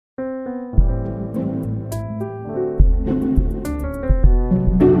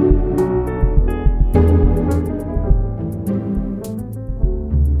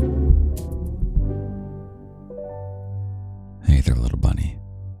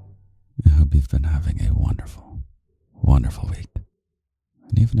been having a wonderful, wonderful week.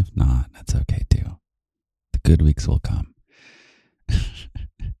 And even if not, that's okay too. The good weeks will come.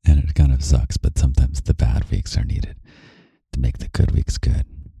 And it kind of sucks, but sometimes the bad weeks are needed to make the good weeks good.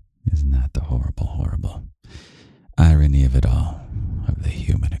 Isn't that the horrible, horrible irony of it all, of the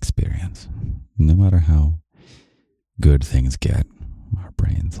human experience? No matter how good things get, our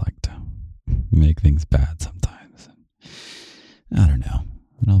brains like to make things bad sometimes. I don't know.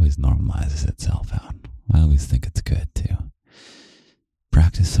 It always normalizes itself out. I always think it's good to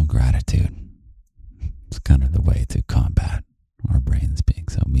practice some gratitude. It's kind of the way to combat our brains being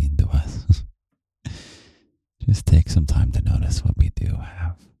so mean to us. Just take some time to notice what we do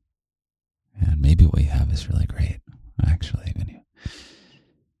have. And maybe what you have is really great, actually, when you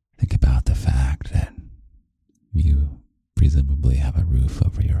think about the fact that you presumably have a roof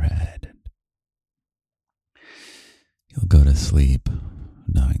over your head. And you'll go to sleep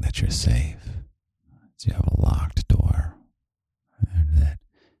knowing that you're safe, that you have a locked door, and that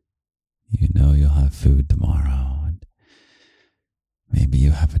you know you'll have food tomorrow, and maybe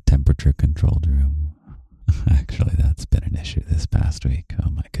you have a temperature-controlled room. Actually, that's been an issue this past week. Oh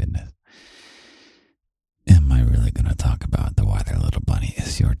my goodness. Am I really going to talk about the weather, little bunny?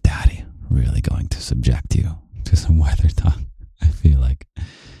 Is your daddy really going to subject you to some weather talk? I feel like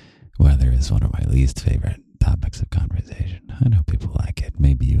weather is one of my least favorite topics of conversation. I know people like it.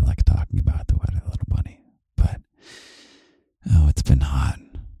 Maybe you like talking about the weather, little bunny. But, oh, it's been hot.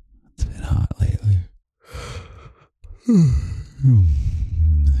 It's been hot lately.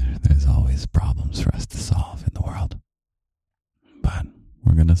 There's always problems for us to solve in the world. But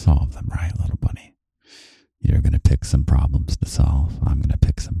we're going to solve them, right, little bunny? You're going to pick some problems to solve. I'm going to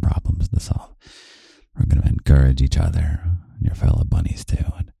pick some problems to solve. We're going to encourage each other and your fellow bunnies too.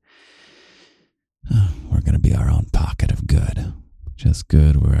 And we're going to be our own pocket of good. Just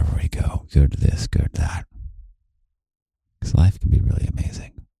good wherever we go. Good this, good that. Because life can be really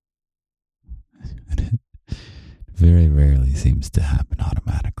amazing. And it very rarely seems to happen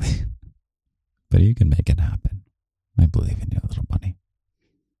automatically. But you can make it happen. I believe in you, little bunny.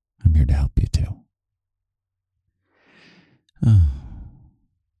 I'm here to help you too.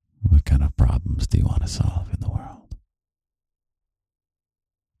 What kind of problems do you want to solve in the world?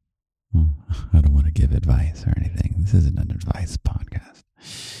 I don't want to give advice or anything. This isn't an advice podcast.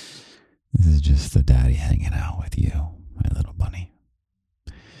 This is just the daddy hanging out with you, my little bunny.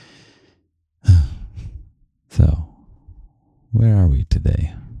 So, where are we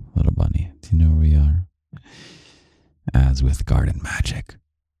today, little bunny? Do you know where we are? As with garden magic,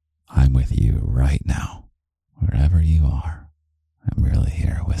 I'm with you right now, wherever you are. I'm really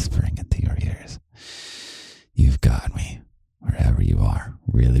here whispering into your ears. You've got me wherever you are.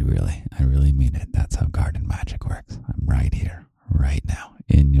 Really, really. I really mean it. That's how garden magic works. I'm right here, right now,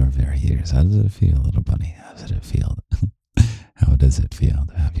 in your very ears. How does it feel, little bunny? How does it feel? How does it feel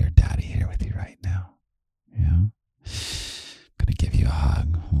to have your daddy here with you right now? Yeah? I'm going to give you a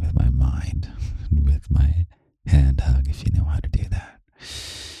hug with my mind, with my hand hug, if you know how to do that.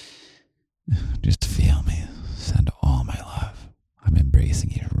 Just feel me. Send all my love. I'm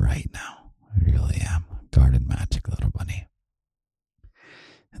embracing you right now. I really am. Garden magic, little bunny.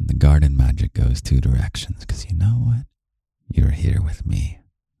 And the garden magic goes two directions, because you know what? You're here with me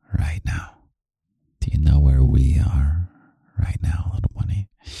right now. Do you know where we are right now, little bunny?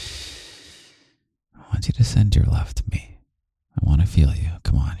 I want you to send your love to me. I want to feel you.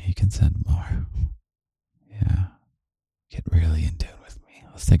 Come on, you can send more. Yeah. Get really in tune with me.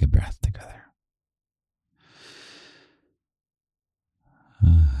 Let's take a breath together.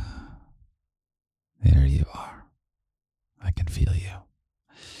 There you are. I can feel you.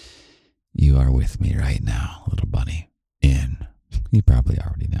 You are with me right now, little bunny. You probably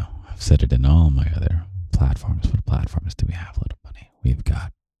already know. I've said it in all my other platforms. What platforms do we have, little bunny? We've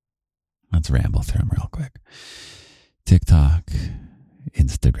got, let's ramble through them real quick. TikTok,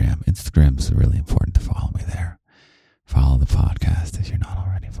 Instagram. Instagram's really important to follow me there. Follow the podcast if you're not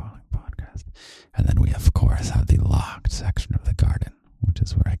already following the podcast. And then we, of course, have the locked section of the garden, which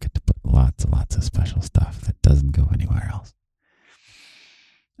is where I get to put lots and lots of special stuff that doesn't go anywhere else.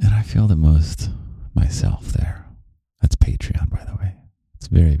 And I feel the most myself there. That's Patreon, by the way. It's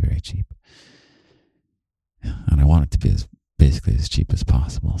very, very cheap. And I want it to be basically as cheap as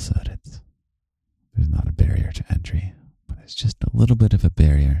possible so that there's not a barrier to entry. But it's just a little bit of a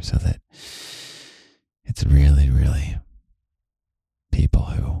barrier so that it's really, really people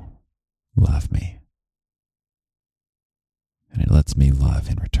who love me. And it lets me love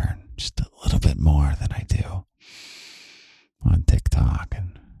in return just a little bit more than I do on TikTok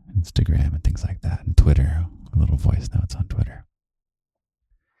and Instagram and things like that, and Twitter, little voice notes on Twitter.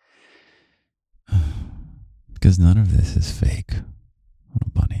 Because none of this is fake,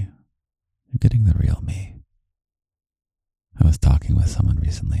 little bunny. You're getting the real me. I was talking with someone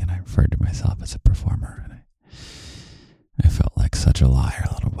recently and I referred to myself as a performer, and I felt like such a liar,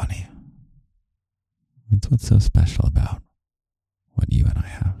 little bunny. That's what's so special about what you and I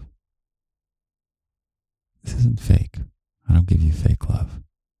have. This isn't fake. I don't give you fake love.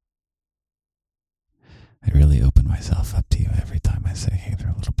 I really open myself up to you every time I say, hey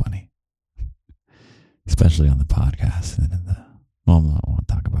there, little bunny. Especially on the podcast and in the, well, I won't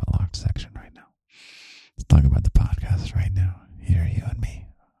talk about locked section right now. Let's talk about the podcast right now. Here, you and me.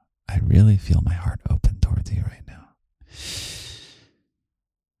 I really feel my heart open towards you right now.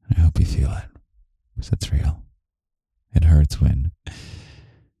 I hope you feel it, because it's real. It hurts when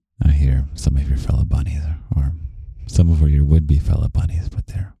I hear some of your fellow bunnies, or some of your would-be fellow bunnies, but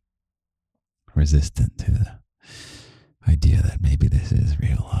they're resistant to the idea that maybe this is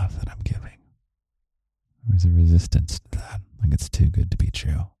real love that I'm giving. There's a resistance to that, like it's too good to be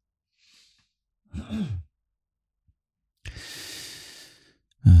true.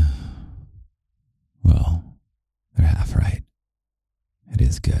 Well, they're half right. It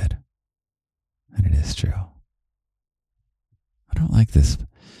is good, and it is true. I don't like this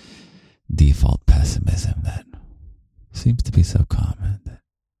default pessimism that seems to be so common.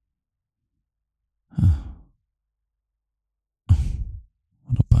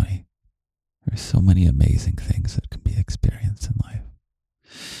 Little bunny, there's so many amazing things that can be experienced in life.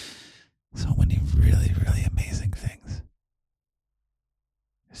 So many really, really amazing things.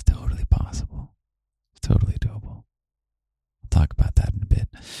 It's totally possible. It's totally doable. I'll talk about that in a bit.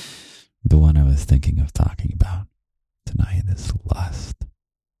 The one I was thinking of talking about tonight is lust.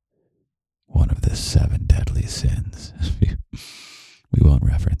 One of the 7 deadly sins. We won't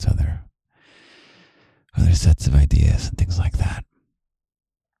reference other sets of ideas and things like that.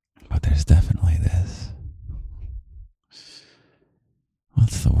 But there's definitely this.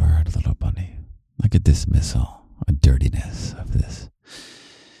 What's the word, little bunny? Like a dismissal, a dirtiness of this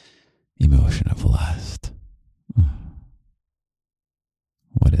emotion of lust.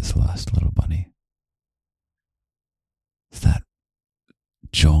 What is lust, little bunny? It's that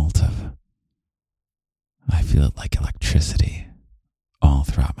jolt of, I feel it like electricity all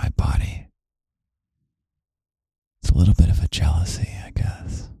throughout my body. It's a little bit of a jealousy, I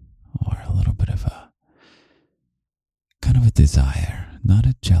guess, or a little bit of a kind of a desire, not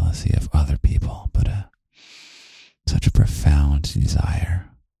a jealousy of other people, but such a profound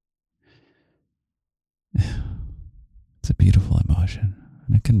desire. It's a beautiful emotion,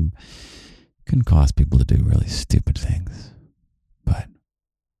 and it can cause people to do really stupid things, but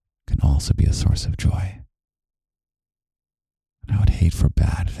can also be a source of joy. And I would hate for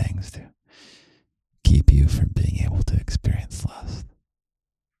bad things to keep you from being able to experience lust.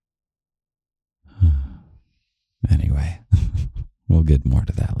 Anyway, we'll get more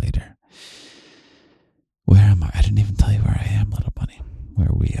to that later. Where am I? I didn't even tell you where I am, little bunny.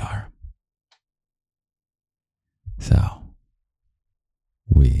 Where we are. So,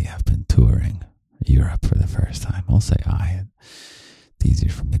 we have been touring Europe for the first time. I'll say I. It's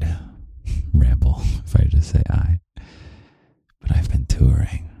easier for me to ramble if I just say I. But I've been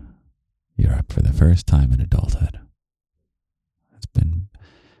touring Europe for the first time in adulthood. It's been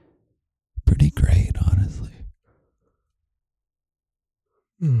pretty great, honestly.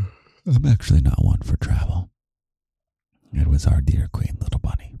 I'm actually not one for travel. It was our dear Queen Little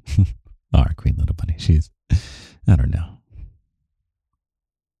Bunny. Our Queen Little Bunny. She's, I don't know.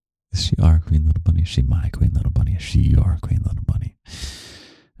 Is she our Queen Little Bunny? Is she my Queen Little Bunny? Is she your Queen Little Bunny?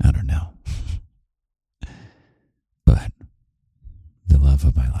 I don't know. But the love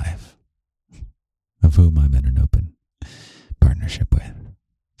of my life, of whom I'm in an open partnership with.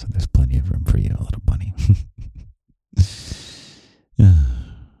 So there's plenty of room for you, little bunny.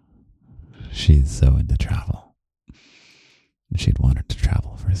 She's so into travel. She'd wanted to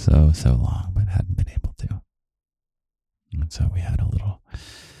travel for so long, but hadn't been able to. And so we had a little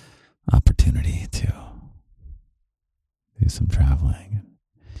opportunity to do some traveling.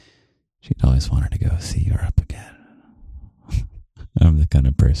 She'd always wanted to go see Europe again. I'm the kind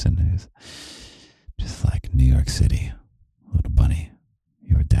of person who's just like New York City, little bunny.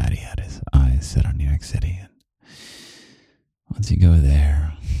 Your daddy had his eyes set on New York City, and once you go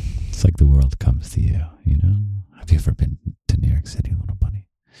there, it's like the world comes to you, you know? Have you ever been to New York City, little bunny?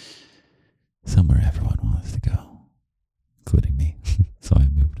 Somewhere everyone wants to go, including me. So I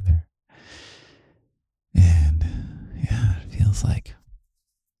moved there. And yeah, it feels like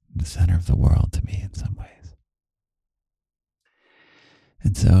the center of the world to me in some ways.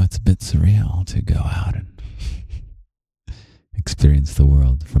 And so it's a bit surreal to go out and experience the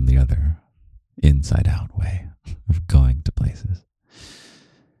world from the other inside out way. of going to places.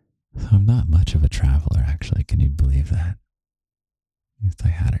 So I'm not much of a traveler, actually. Can you believe that? At least I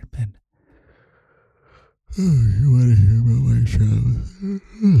hadn't been. Oh, you want to hear about my travels?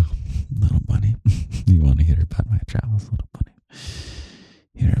 Little bunny. You want to hear about my travels, little bunny?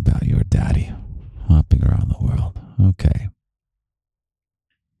 Hear about your daddy hopping around the world. Okay.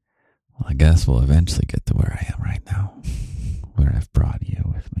 Well, I guess we'll eventually get to where I am right now, where I've brought you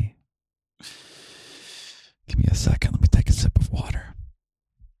with me. Give me a second. Let me take a sip of water.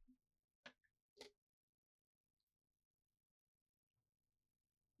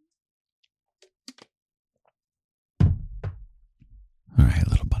 All right,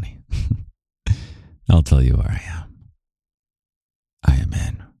 little bunny. I'll tell you where I am. I am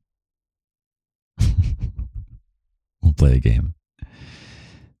in. We'll play a game.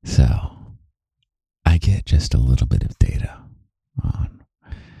 So, I get just a little bit of data on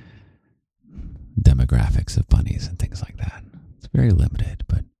demographics of bunnies and things like that. It's very limited,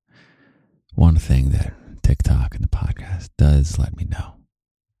 but one thing that TikTok and the podcast does let me know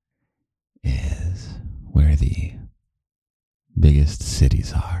is where the biggest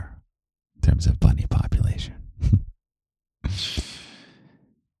cities are in terms of bunny population.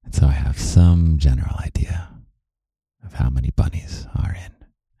 And so I have some general idea of how many bunnies are in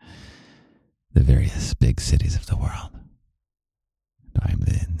the various big cities of the world. And I'm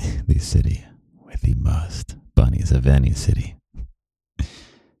in the city with the most bunnies of any city.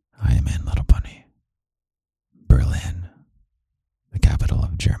 I am in, little bunny, Berlin, the capital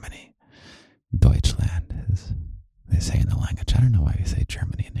of Germany. Deutschland, as they say in the language. I don't know why we say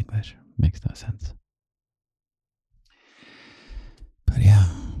Germany in English. It makes no sense. But yeah,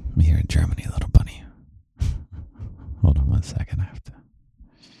 I'm here in Germany, little bunny. Hold on 1 second.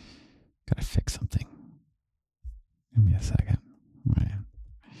 Gotta fix something. Give me a second.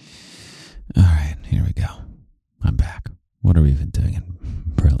 All right, here we go. I'm back. What are we even doing in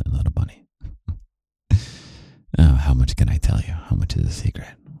Berlin, little bunny? Oh, how much can I tell you? How much is a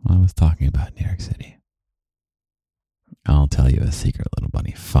secret? Well, I was talking about New York City. I'll tell you a secret, little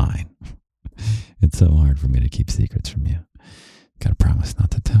bunny. Fine. It's so hard for me to keep secrets from you. Gotta promise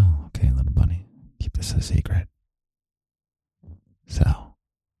not to tell, okay, little bunny? Keep this a secret. So,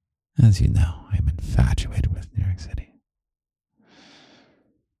 as you know, I'm infatuated with New York City.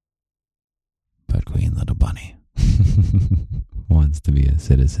 But Queen Little Bunny wants to be a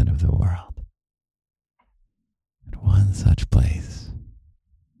citizen of the world. And one such place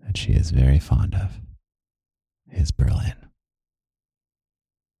that she is very fond of is Berlin.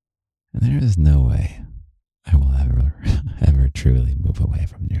 And there is no way I will ever truly move away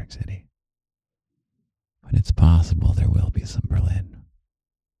from New York City. But it's possible there will be some Berlin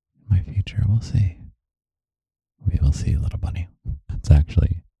in my future. We'll see. We will see, little bunny. It's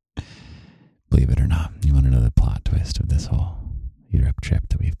actually, believe it or not, you want to know the plot twist of this whole Europe trip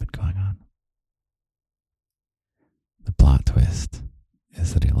that we've been going on? The plot twist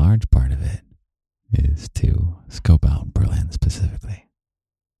is that a large part of it is to scope out Berlin specifically.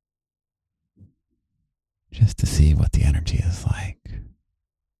 Just to see what the energy is like.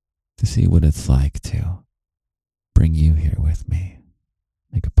 To see what it's like to bring you here with me.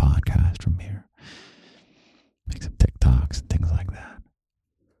 Make a podcast from here. Make some TikToks and things like that.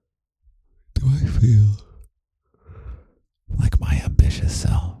 Do I feel like my ambitious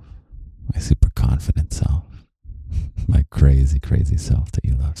self? My super confident self? My crazy, crazy self that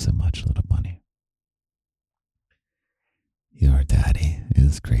you love so much, little bunny? Your daddy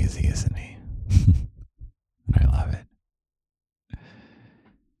is crazy, isn't he? And I love it.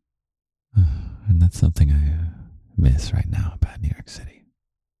 And that's something I miss right now about New York City.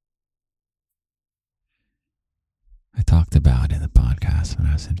 I talked about in the podcast when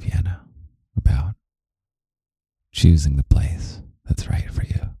I was in Vienna about choosing the place that's right for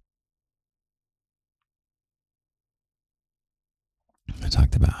you. I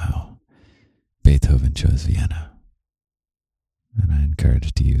talked about how Beethoven chose Vienna, and I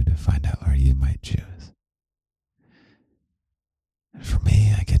encouraged you to find out where you might choose. And for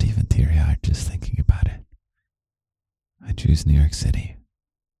me, I get even teary-eyed just thinking about it. I choose New York City.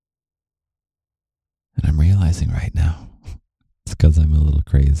 And I'm realizing right now, it's because I'm a little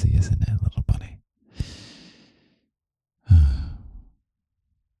crazy, isn't it, little bunny?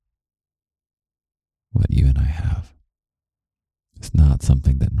 What you and I have is not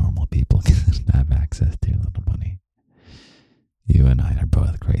something that normal people can have access to, little bunny. You and I are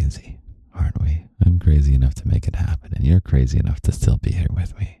both crazy, aren't we? I'm crazy enough to make it happen, and you're crazy enough to still be here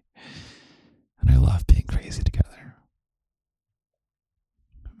with me. And I love being crazy together.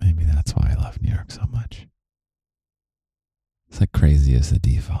 Maybe that's why I love New York so much. It's like crazy is the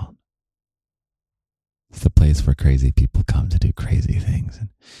default. It's the place where crazy people come to do crazy things and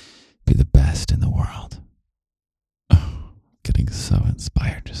be the best in the world. Oh, getting so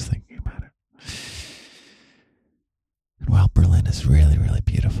inspired just thinking about it. And while Berlin is really, really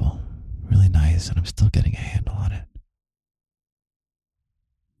beautiful, really nice, and I'm still getting a handle on it,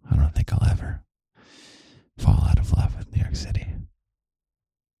 I don't think I'll ever fall out of love with New York City.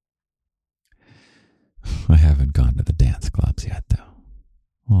 I haven't gone to the dance clubs yet, though.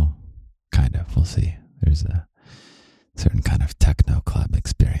 Well, kind of. We'll see. There's a certain kind of techno club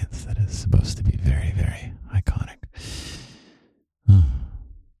experience that is supposed to be very, very iconic.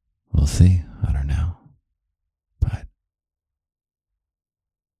 We'll see. I don't know. But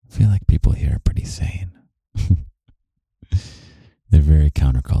I feel like people here are pretty sane. They're very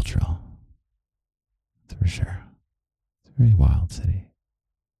countercultural. That's for sure. It's a very wild city.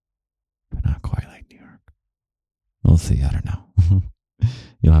 But not quite like New York. We'll see. I don't know.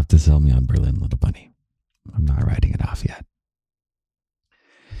 You'll have to sell me on Berlin, little bunny. I'm not writing it off yet.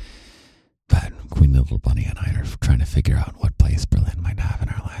 But Queen Little Bunny and I are trying to figure out what place Berlin might have in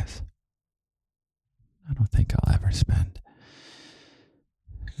our lives. I don't think I'll ever spend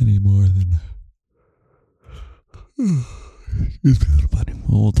any more than... Excuse me, little bunny.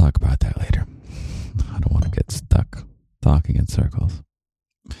 Well, we'll talk about that later. I don't want to get stuck talking in circles.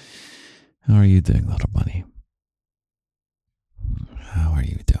 How are you doing, little bunny? How are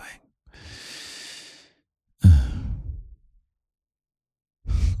you doing?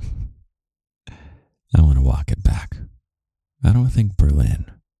 I want to walk it back. I don't think Berlin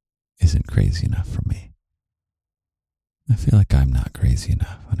isn't crazy enough for me. I feel like I'm not crazy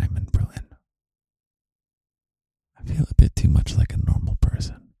enough when I'm in Berlin. I feel a bit too much like a normal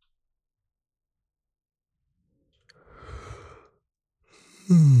person.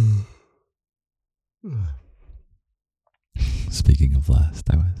 Speaking of lust,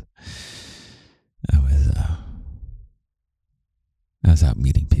 I was out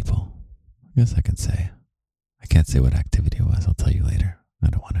meeting people. I guess I can say. I can't say what activity it was. I'll tell you later. I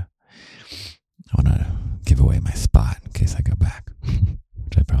want to give away my spot in case I go back,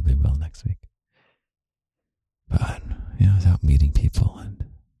 which I probably will next week. But I was out meeting people and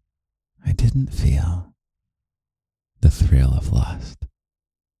I didn't feel the thrill of lust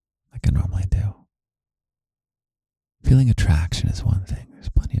like I normally do. Feeling attraction is one thing. There's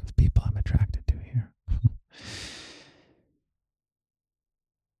plenty of people I'm attracted to here.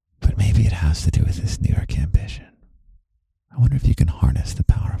 But maybe it has to do with this New York ambition. I wonder if you can harness the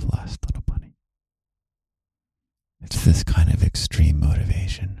power of lust, little bunny. It's this kind of extreme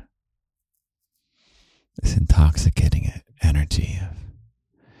motivation. This intoxicating energy of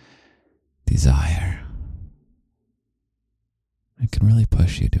desire. It can really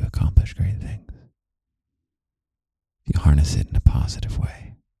push you to accomplish great things. If you harness it in a positive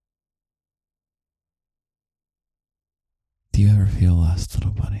way. Do you ever feel lust,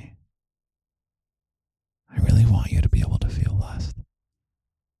 little bunny? I really want you to be able to feel lust.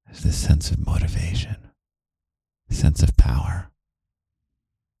 There's this sense of motivation, sense of power,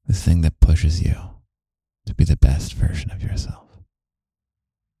 this thing that pushes you to be the best version of yourself.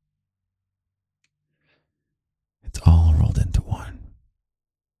 It's all rolled into one.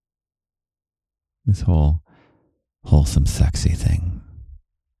 This whole wholesome, sexy thing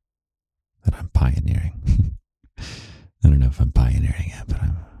that I'm pioneering. I don't know if I'm pioneering it, but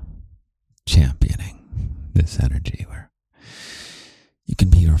I'm championing this energy where you can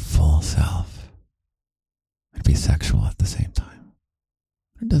be your full self and be sexual at the same time.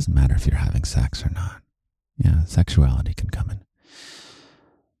 It doesn't matter if you're having sex or not. Yeah, sexuality can come in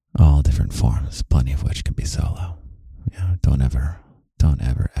all different forms, plenty of which can be solo. Don't ever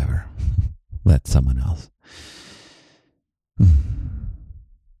let someone else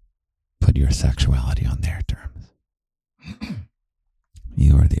put your sexuality on their terms.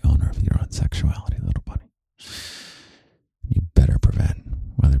 You are the owner of your own sexuality, little bunny. You better prevent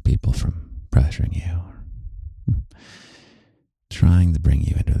other people from pressuring you or trying to bring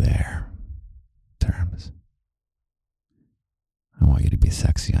you into their terms. I want you to be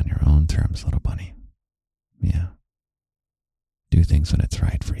sexy on your own terms, little bunny. Yeah. Do things when it's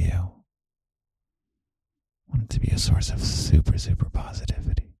right for you. I want it to be a source of super, super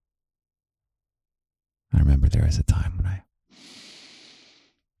positivity. I remember there was a time when I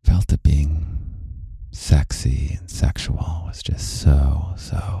felt that being sexy and sexual was just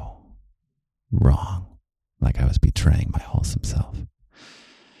so wrong. Like I was betraying my wholesome self.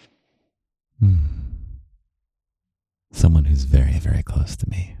 Someone who's very, very close to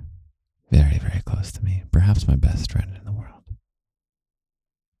me. Very, very close to me. Perhaps my best friend in the world.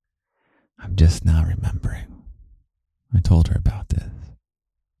 I'm just now remembering. I told her about this.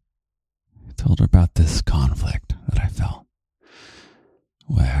 I told her about this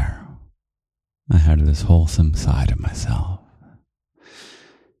this wholesome side of myself.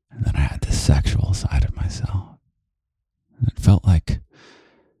 And then I had this sexual side of myself. And it felt like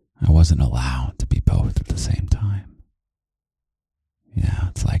I wasn't allowed to be both at the same time. Yeah,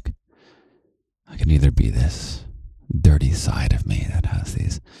 it's like I can either be this dirty side of me that has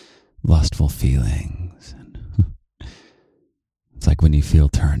these lustful feelings. And it's like when you feel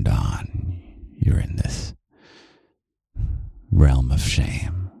turned on, you're in this realm of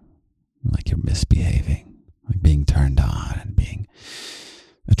shame, like you're misbehaving, like being turned on and being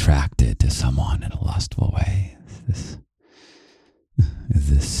attracted to someone in a lustful way. Is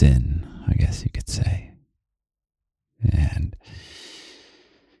this sin, I guess you could say. And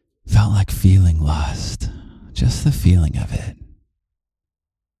felt like feeling lust, just the feeling of it.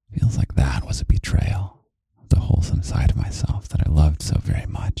 Feels like that was a betrayal of the wholesome side of myself that I loved so very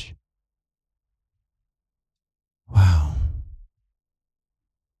much. Wow.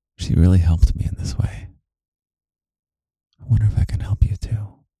 She really helped me in this way. I wonder if I can help you too.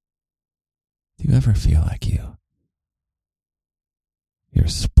 Do you ever feel like you're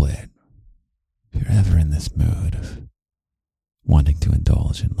split? If you're ever in this mood of wanting to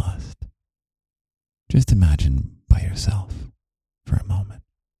indulge in lust, just imagine by yourself for a moment.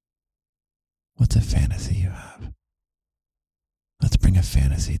 What's a fantasy you have? Let's bring a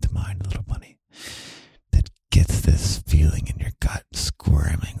fantasy to mind, little bunny, that gets this feeling in your gut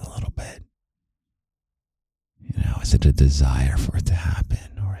squirming a little bit. Is it a desire for it to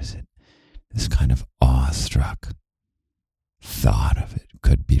happen, or is it this kind of awestruck thought of it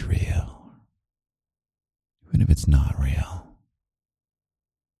could be real? Even if it's not real,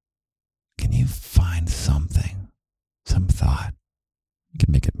 can you find something, some thought? You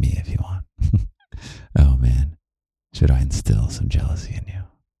can make it me if you want. Oh man, should I instill some jealousy in you?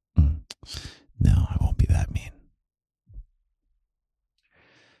 No, I won't be that mean.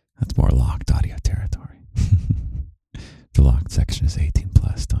 That's more locked audio territory. The locked section is 18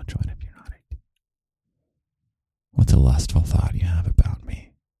 plus. Don't join if you're not 18. What's a lustful thought you have about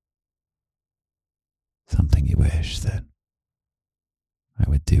me? Something you wish that I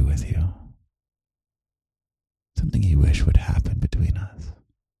would do with you. Something you wish would happen between us.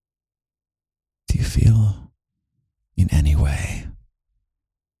 Do you feel in any way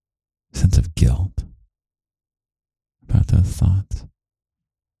a sense of guilt about those thoughts?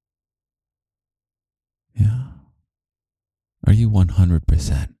 Yeah. Are you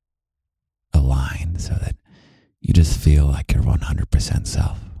 100% aligned so that you just feel like you're 100%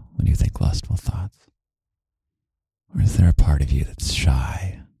 self when you think lustful thoughts? Or is there a part of you that's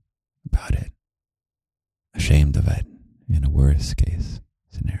shy about it, ashamed of it in a worst case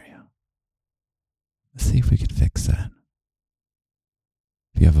scenario? Let's see if we can fix that.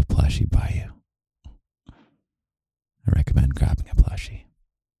 If you have a plushie by you, I recommend grabbing a plushie.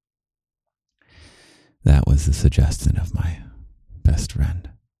 That was the suggestion of my best friend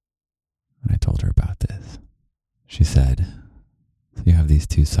when I told her about this. She said, so you have these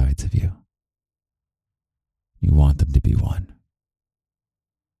two sides of you. You want them to be one.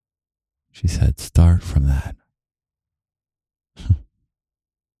 She said, start from that.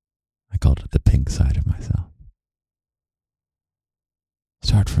 I called it the pink side of myself.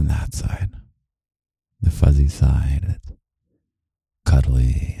 Start from that side. The fuzzy side that's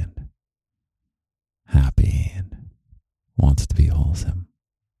cuddly and happy and wants to be wholesome.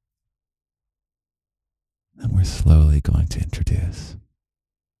 Then we're slowly going to introduce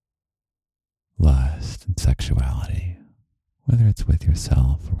lust and sexuality, whether it's with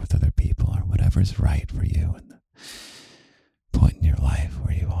yourself or with other people or whatever's right for you in the point in your life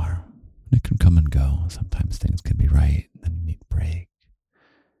where you are. And it can come and go. Sometimes things can be right and then you need a break.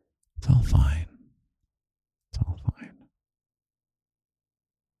 It's all fine. It's all fine.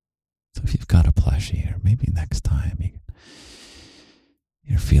 So if you've got a plushie, or maybe next time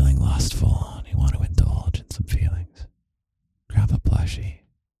you're feeling lustful and you want to indulge in some feelings, grab a plushie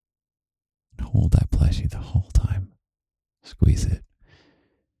and hold that plushie the whole time. Squeeze it.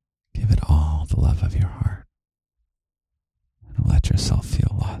 Give it all the love of your heart. And let yourself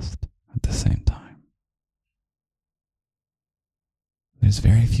feel lust at the same time. There's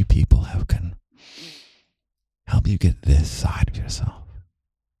very few people who can help you get this side of yourself.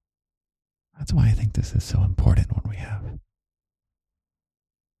 That's why I think this is so important when we have.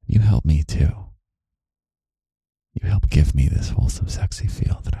 You help me too. You help give me this wholesome, sexy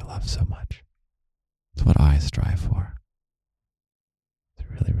feel that I love so much. It's what I strive for. It's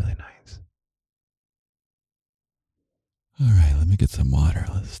really, really nice. All right, let me get some water.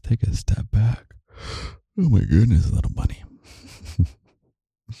 Let's take a step back. Oh my goodness, little bunny.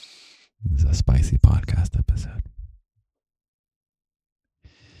 This is a spicy podcast episode.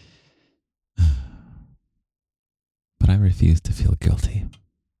 refuse to feel guilty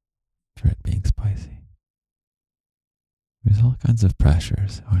for it being spicy. There's all kinds of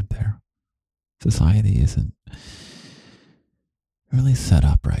pressures, aren't there? Society isn't really set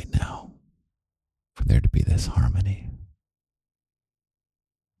up right now for there to be this harmony.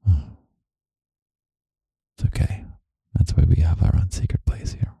 It's okay. That's why we have our own secret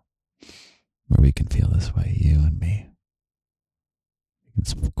place here, where we can feel this way, you and me. We can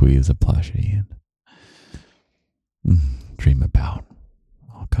squeeze a plushie and dream about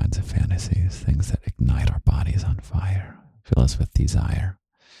all kinds of fantasies, things that ignite our bodies on fire, fill us with desire.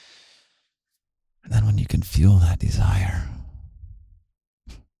 And then when you can fuel that desire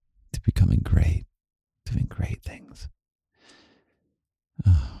to becoming great, doing great things,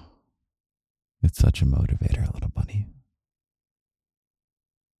 it's such a motivator, little bunny.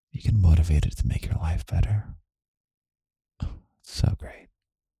 You can motivate it to make your life better. It's so great.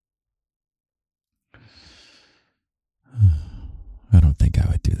 I don't think I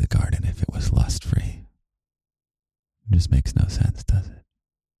would do the garden if it was lust-free. It just makes no sense, does it?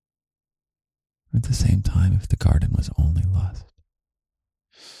 At the same time, if the garden was only lust,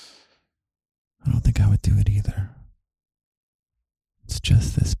 I don't think I would do it either. It's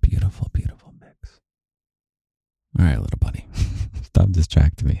just this beautiful, beautiful mix. All right, little bunny, stop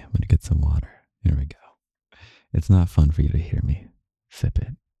distracting me. I'm going to get some water. Here we go. It's not fun for you to hear me sip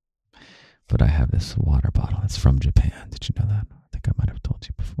it, but I have this water bottle. It's from Japan. Did you know that? I think I might have told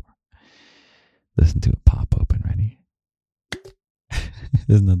you before. Listen to it pop open. Ready?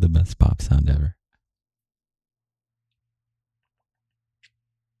 Isn't that the best pop sound ever?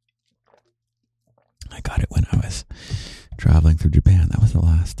 I got it when I was traveling through Japan. That was the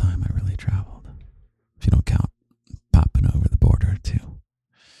last time I really traveled. If you don't count popping over the border too.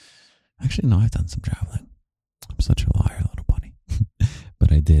 Actually, no, I've done some traveling. I'm such a liar, little bunny. But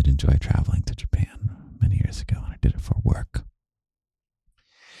I did enjoy traveling to Japan many years ago, and I did it for work.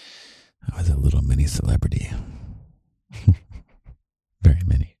 I was a little mini celebrity. Very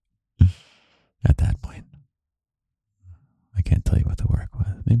mini. At that point. I can't tell you what the work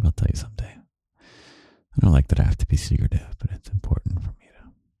was. Maybe I'll tell you someday. I don't like that I have to be secretive, but it's important for me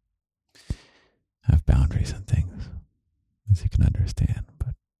to have boundaries and things, as you can understand.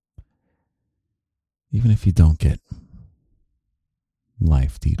 But even if you don't get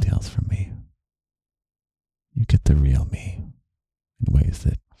life details from me, you get the real me in ways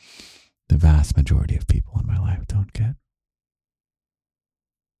that the vast majority of people in my life don't get.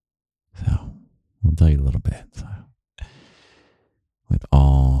 So, I'll tell you a little bit. So, went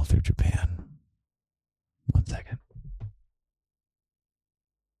all through Japan. 1 second.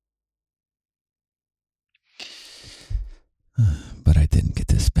 But I didn't get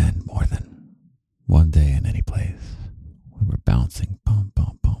to spend more than one day in any place. We were bouncing,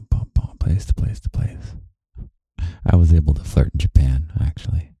 place to place to place. I was able to flirt in Japan,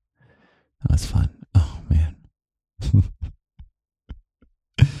 actually. That was fun. Oh, man.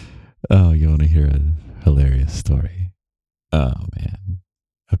 Oh, you want to hear a hilarious story? Oh, man.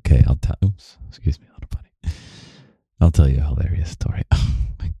 Okay, I'll tell. Oops, excuse me, little buddy. I'll tell you a hilarious story. Oh,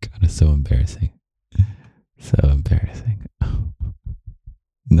 my God, it's so embarrassing. So embarrassing.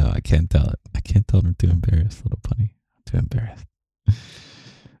 No, I can't tell it. I can't tell it. I'm too embarrassed, little bunny. I'm too embarrassed.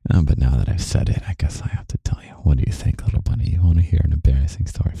 But now that I've said it, I guess I have to tell you. What do you think, little bunny? You want to hear an embarrassing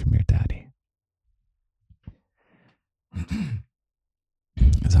story from your daddy?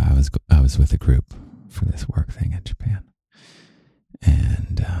 So I was with a group for this work thing in Japan.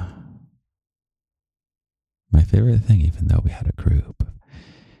 And my favorite thing, even though we had a group of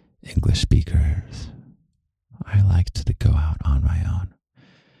English speakers, I liked to go out on my own.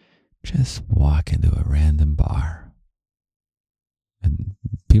 Just walk into a random bar. And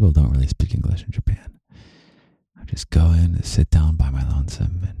people don't really speak English in Japan. I'd just go in and sit down by my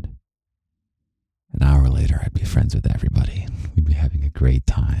lonesome, and an hour later I'd be friends with everybody. We'd be having a great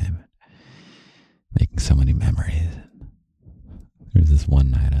time, making so many memories. There was this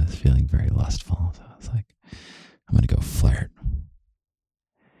one night I was feeling very lustful, so I was like, I'm going to go flirt.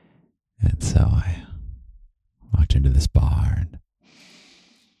 And so I walked into this bar and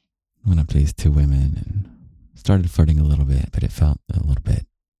went up to these two women and started flirting a little bit, but it felt a little bit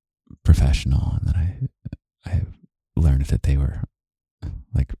professional. And then I learned that they were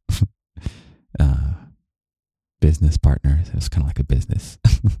like business partners. It was kind of like a business,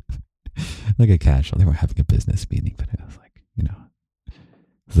 like a casual. They were having a business meeting, but it was like, it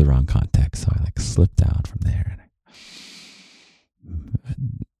was the wrong context. So I like slipped out from there and I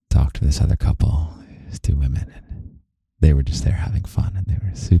talked to this other couple, these two women, and they were just there having fun, and they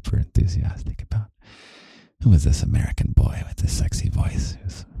were super enthusiastic about who was this American boy with this sexy voice who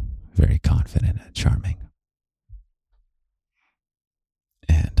was very confident and charming.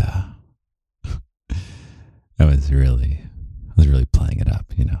 really playing it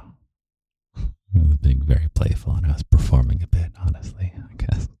up, you know. I was being very playful and I was performing a bit, honestly, I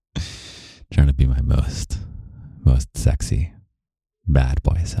guess. Trying to be my most sexy bad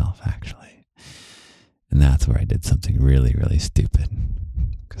boy self, actually. And that's where I did something really, really stupid.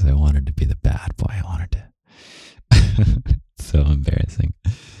 Because I wanted to be the bad boy. I wanted to. So embarrassing.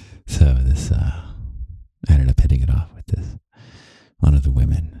 So this, I ended up hitting it off with this, one of the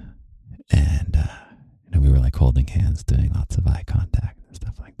women. And, we were like holding hands, doing lots of eye contact and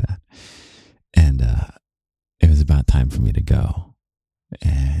stuff like that. And it was about time for me to go.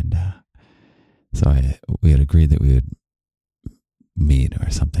 And so we had agreed that we would meet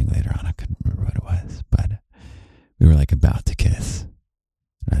or something later on. I couldn't remember what it was, but we were like about to kiss,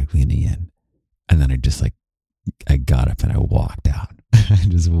 like leaning in. And then I got up and I walked out. I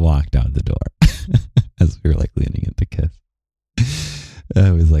just walked out the door as we were like leaning in to kiss.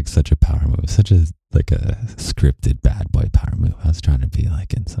 It was like such a power move, such a scripted bad boy power move. I was trying to be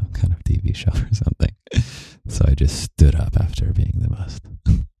like in some kind of TV show or something. So I just stood up after being the most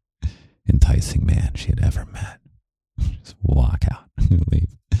enticing man she had ever met. Just walk out and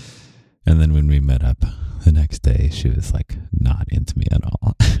leave. And then when we met up the next day, she was like not into me at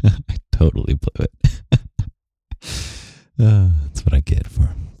all. I totally blew it. That's what I get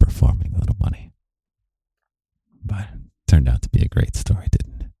for performing, Little Bunny. But it turned out to be a great story,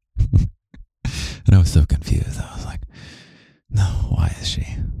 didn't it? And I was so confused. I was like, no, why is she?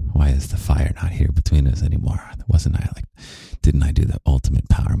 Why is the fire not here between us anymore? Didn't I do the ultimate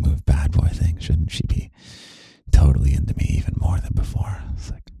power move bad boy thing? Shouldn't she be totally into me even more than before? It's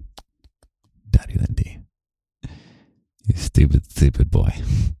like, Daddy Lindy, you stupid boy.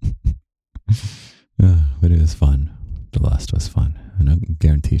 But it was fun. The lust was fun. And I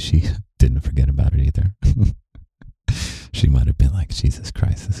guarantee she didn't forget about it either. She might have been like, Jesus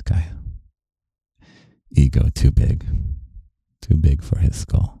Christ, this guy. Ego too big for his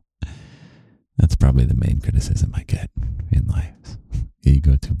skull. That's probably the main criticism I get in life.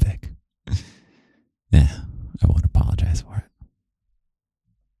 Ego too big. Yeah, I won't apologize for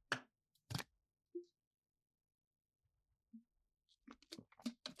it.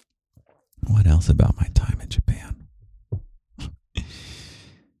 What else about my time in Japan?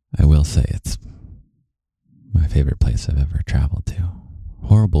 I will say it's my favorite place I've ever traveled to.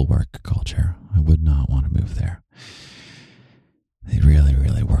 Horrible work culture. I would not want to move there. They really,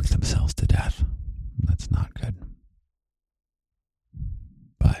 really work themselves to death. That's not good.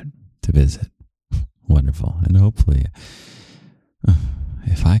 But to visit, wonderful. And hopefully,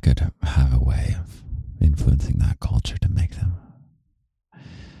 if I could have a way of influencing that culture to make them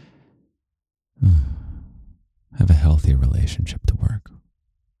have a healthier relationship to work,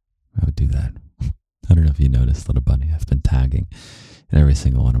 I would do that. I don't know if you noticed, Little Bunny, I've been tagging in every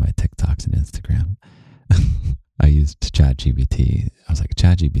single one of my TikToks and Instagram. I used ChatGPT. I was like,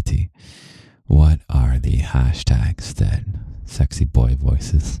 ChatGPT, what are the hashtags that sexy boy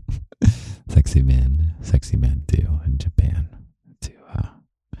voices, sexy men do in Japan?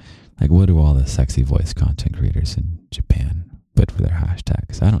 What do all the sexy voice content creators in Japan put for their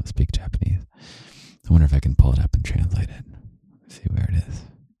hashtags? I don't speak Japanese. I wonder if I can pull it up and translate it. Let's see where it is.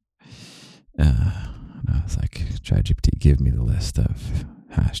 And I was like, ChatGPT, give me the list of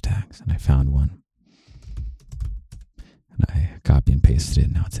hashtags. And I found one. And I copy and pasted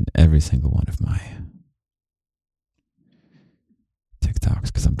it. Now it's in every single one of my TikToks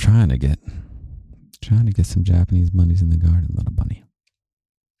because I'm trying to get some Japanese bunnies in the garden, Little Bunny.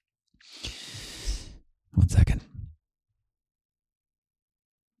 1 second.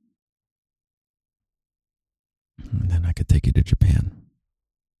 And then I could take you to Japan.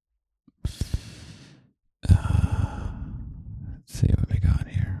 Let's see what we got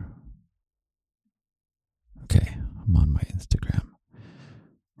here. Okay, I'm on my Instagram.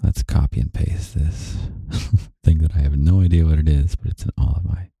 Let's copy and paste this thing that I have no idea what it is, but it's in all of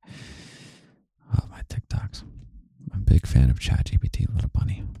my TikToks. I'm a big fan of ChatGPT, Little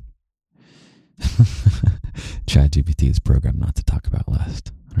Bunny. ChatGPT is programmed not to talk about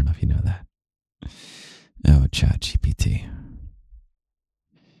lust. I don't know if you know that. Oh, ChatGPT.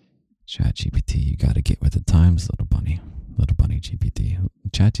 ChatGPT, you got to get with the times, Little Bunny. Little Bunny GPT.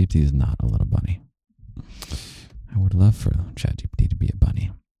 ChatGPT is not a little bunny. I would love for ChatGPT to be a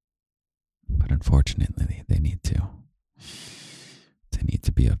bunny. But unfortunately, they need to. They need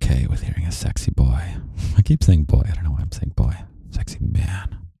to be okay with hearing a sexy boy. I keep saying boy. I don't know why I'm saying boy. Sexy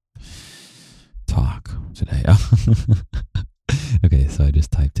man. Talk today. Okay, so I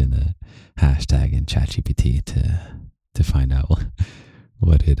just typed in the hashtag in ChatGPT to find out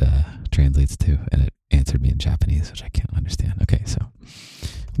what it translates to, and it answered me in Japanese, which I can't understand. Okay, so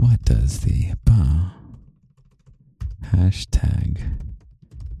what does the Hashtag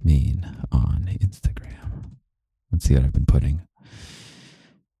mean on Instagram. Let's see what I've been putting.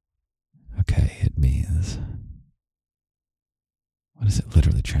 Okay, it means... What does it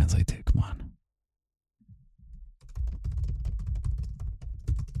literally translate to? Come on.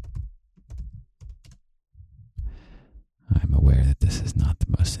 I'm aware that this is not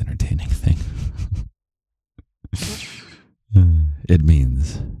the most entertaining thing. It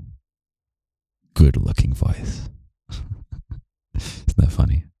means good-looking voice. Isn't that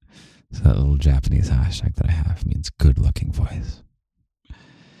funny? So that little Japanese hashtag that I have means good-looking voice.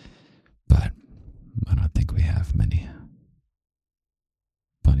 But I don't think we have many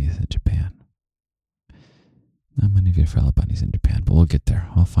bunnies in Japan. Not many of your fellow bunnies in Japan, but we'll get there.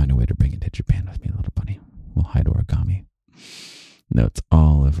 I'll find a way to bring it to Japan with me, little bunny. We'll hide origami. No, it's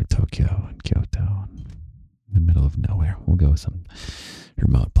all over Tokyo and Kyoto, in the middle of nowhere. We'll go some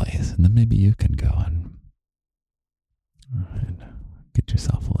remote place, and then maybe you can go and get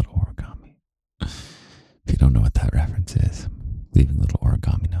yourself a little origami. If you don't know what that reference is, leaving little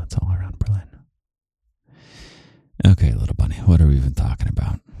origami notes all around Berlin. Okay, little bunny, what are we even talking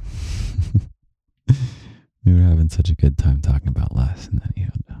about? We were having such a good time talking about less, and then you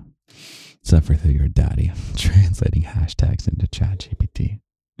had to suffer through your daddy translating hashtags into ChatGPT.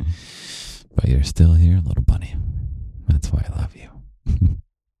 But you're still here, little bunny. That's why I love you.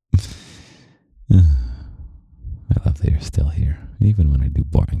 I love that you're still here, even when I do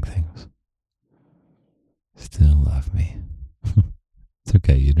boring things. Still love me. It's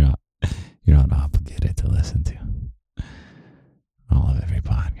okay, you're not obligated to listen to all of every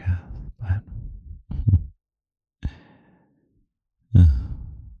podcast, but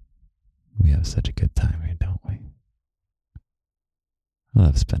we have such a good time here, don't we? I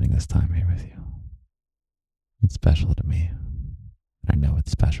love spending this time here with you. It's special to me. I know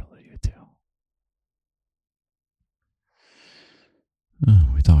it's special to you too.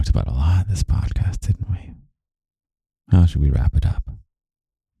 We talked about a lot this podcast, didn't we? How should we wrap it up?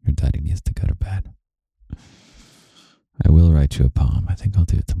 Your daddy needs to go to bed. I will write you a poem. I think I'll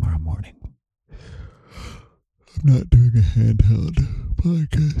do it tomorrow morning. I'm not doing a handheld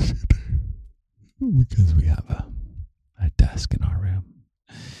podcast today because we have a desk in our room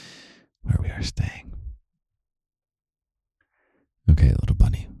where we are staying. Okay, little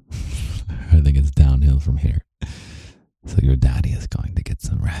bunny. I think it's downhill from here. So your daddy is going to get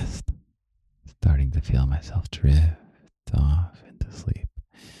some rest. Starting to feel myself drift off into sleep.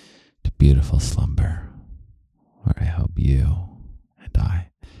 To beautiful slumber, where I hope you and I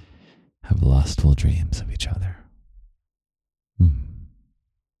have lustful dreams of each other. I'm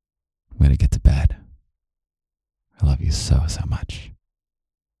going to get to bed. I love you so, so much.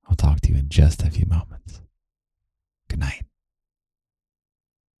 I'll talk to you in just a few moments. Good night.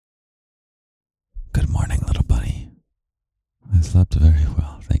 Good morning, little bunny. I slept very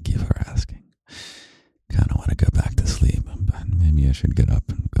well. Thank you for asking. Kind of want to go back to sleep, but maybe I should get up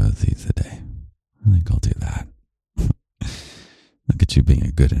and go seize the day. I think I'll do that. Look at you being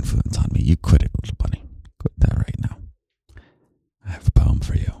a good influence on me. You quit it, little bunny. Quit that right now. I have a poem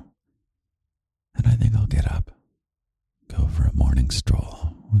for you. And I think I'll get up. Go for a morning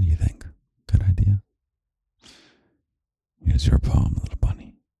stroll. What do you think? Good idea? Here's your poem, little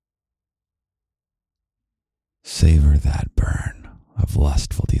bunny. Savor that burn of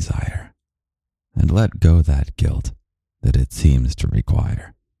lustful desire, and let go that guilt that it seems to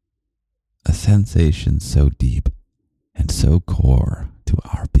require. A sensation so deep and so core to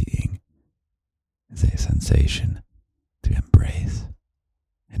our being is a sensation to embrace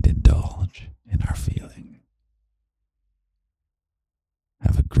and indulge in our feeling.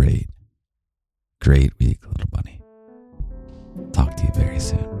 Have a great, great week, little bunny. Talk to you very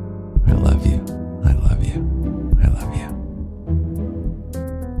soon.